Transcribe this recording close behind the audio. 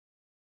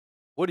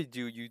What it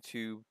do,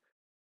 YouTube?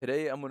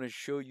 Today I'm going to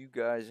show you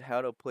guys how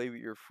to play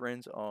with your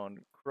friends on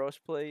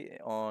crossplay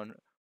on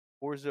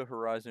Forza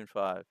Horizon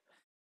 5.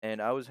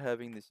 And I was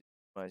having this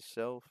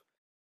myself,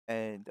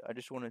 and I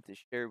just wanted to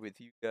share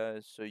with you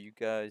guys so you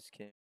guys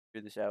can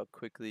figure this out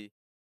quickly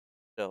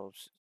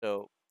yourselves.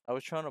 So I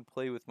was trying to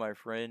play with my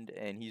friend,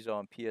 and he's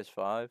on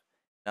PS5, and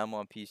I'm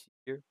on PC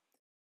here,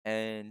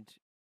 and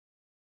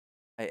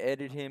I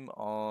added him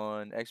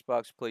on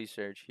Xbox Play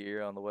Search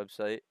here on the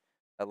website.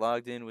 I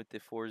logged in with the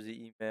Forza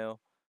email,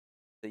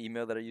 the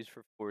email that I use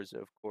for Forza,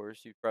 of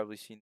course. You've probably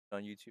seen it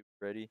on YouTube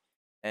already.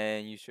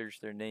 And you search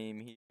their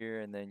name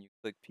here, and then you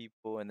click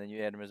people, and then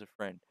you add them as a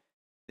friend.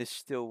 This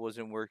still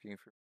wasn't working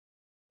for me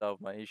to solve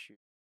my issue.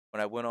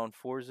 When I went on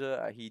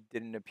Forza, he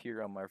didn't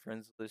appear on my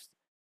friends list,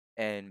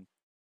 and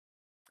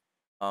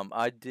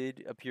I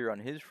did appear on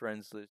his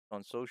friends list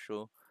on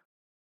social,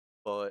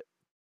 but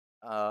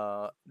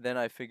then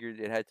I figured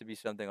it had to be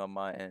something on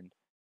my end,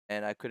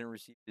 and I couldn't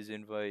receive his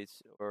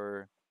invites,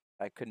 or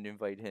I couldn't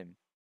invite him.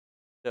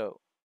 So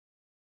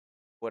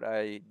what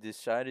I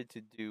decided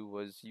to do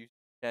was use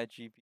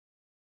ChatGPT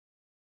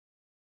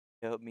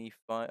to help me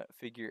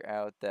figure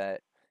out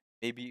that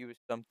maybe it was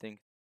something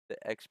the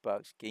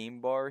Xbox game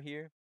bar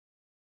here.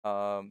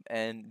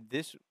 And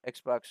this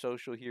Xbox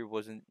social here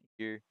wasn't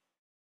here,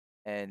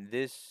 and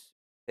this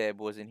tab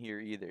wasn't here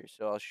either.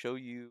 So I'll tell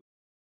you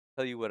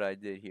what I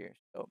did here.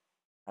 So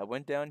I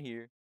went down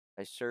here,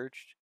 I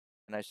searched,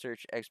 and I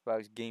searched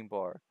Xbox game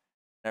bar.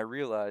 And I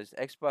realized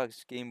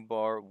Xbox game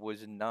bar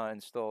was not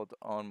installed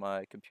on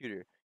my computer.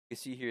 You can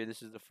see here,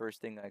 this is the first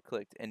thing I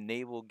clicked,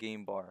 enable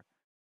game bar.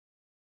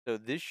 So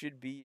this should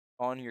be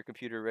on your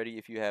computer already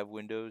if you have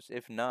Windows.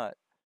 If not,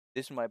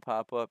 this might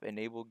pop up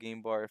enable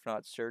game bar. If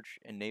not, search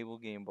enable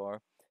game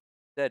bar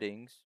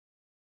settings.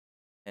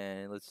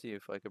 And let's see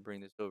if I could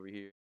bring this over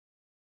here.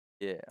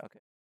 Yeah,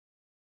 okay.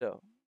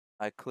 So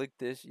I click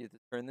this. You have to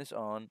turn this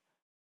on.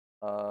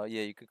 Yeah,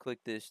 you could click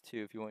this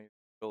too if you want your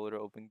controller to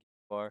open game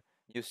bar.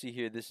 You'll see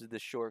here, this is the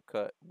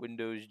shortcut,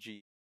 Windows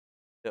G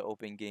to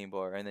open game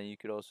bar. And then you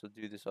could also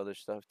do this other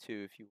stuff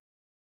too if you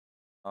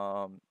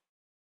um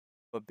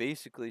but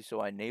basically, so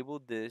I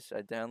enabled this,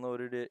 I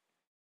downloaded it,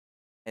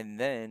 and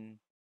then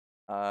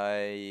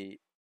I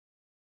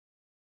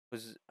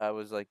I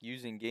was like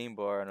using Game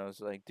Bar, and I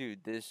was like,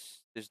 dude,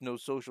 there's no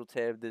social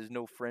tab, there's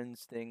no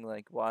friends thing.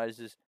 Like, why is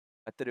this?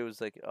 I thought it was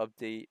like an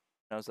update,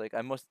 and I was like,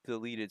 I must have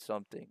deleted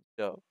something.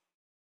 So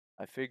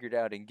I figured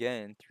out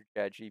again through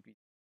ChatGPT to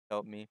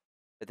help me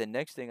that the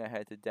next thing I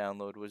had to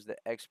download was the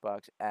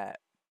Xbox app.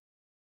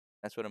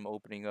 That's what I'm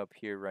opening up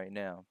here right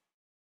now.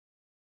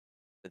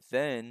 But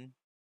then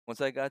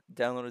once I got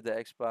downloaded the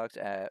Xbox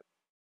app,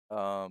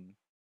 um,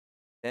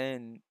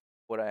 then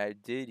what I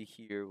did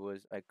here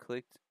was I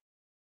clicked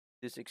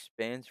this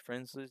expands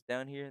friends list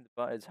down here.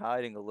 It's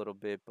hiding a little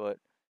bit, but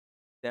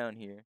down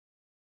here.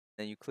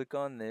 Then you click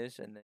on this,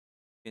 and then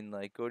you can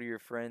like go to your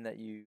friend that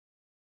you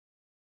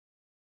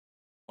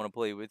want to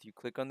play with. You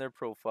click on their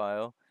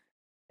profile,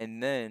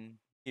 and then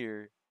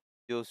here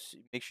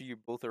make sure you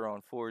both are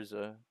on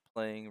Forza,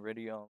 playing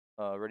ready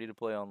to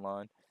play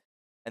online,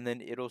 and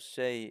then it'll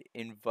say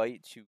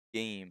invite to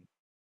game,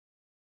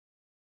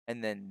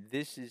 and then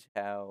this is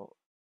how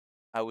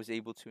I was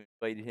able to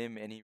invite him,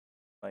 and he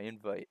my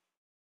invite,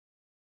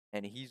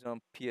 and he's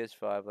on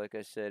PS5, like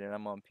I said, and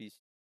I'm on PC.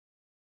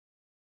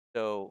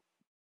 So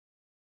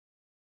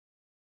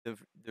the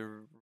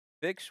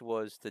fix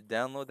was to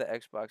download the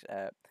Xbox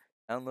app,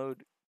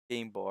 download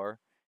Game Bar,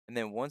 and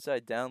then once I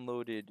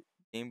downloaded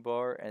Game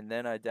Bar and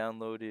then I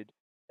downloaded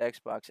the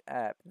Xbox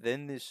app,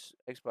 then this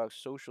Xbox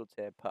social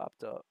tab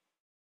popped up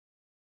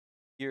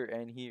here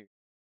and here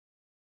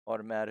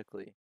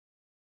automatically.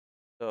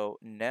 So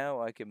now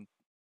I can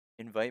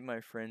invite my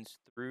friends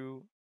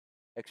through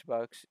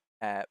Xbox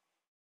app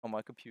on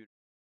my computer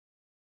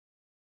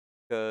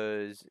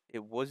because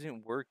it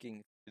wasn't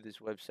working through this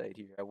website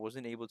here. I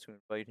wasn't able to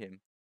invite him.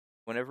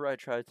 Whenever I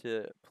tried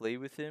to play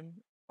with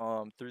him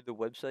through the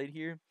website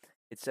here,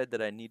 it said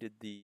that I needed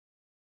the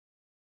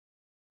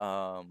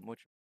what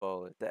you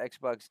call it, the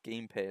Xbox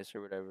Game Pass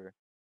or whatever.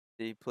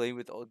 They play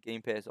with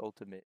Game Pass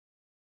Ultimate,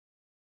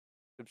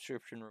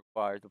 subscription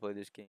required to play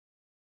this game,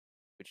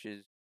 which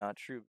is not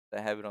true.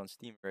 I have it on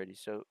Steam already.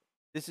 So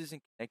this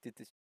isn't connected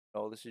to Steam at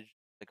all. This is just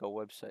like a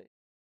website.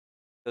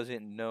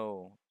 Doesn't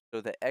know.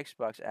 So the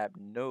Xbox app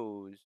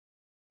knows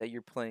that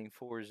you're playing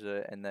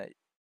Forza and that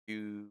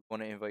you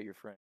want to invite your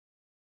friend.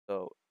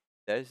 So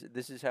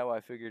this is how I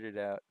figured it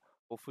out.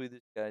 Hopefully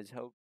this guys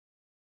help,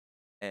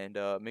 and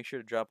make sure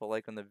to drop a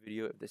like on the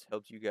video if this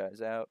helps you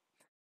guys out.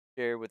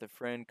 Share with a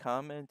friend.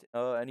 Comment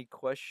any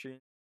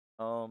question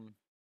um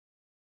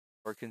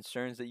or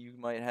concerns that you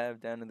might have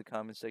down in the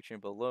comment section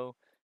below.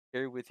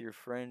 Share with your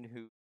friend who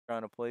you're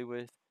trying to play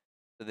with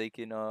so they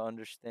can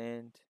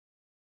understand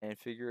and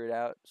figure it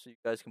out so you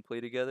guys can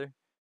play together.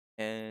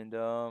 And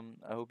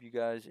I hope you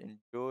guys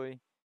enjoy.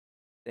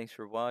 Thanks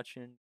for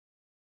watching.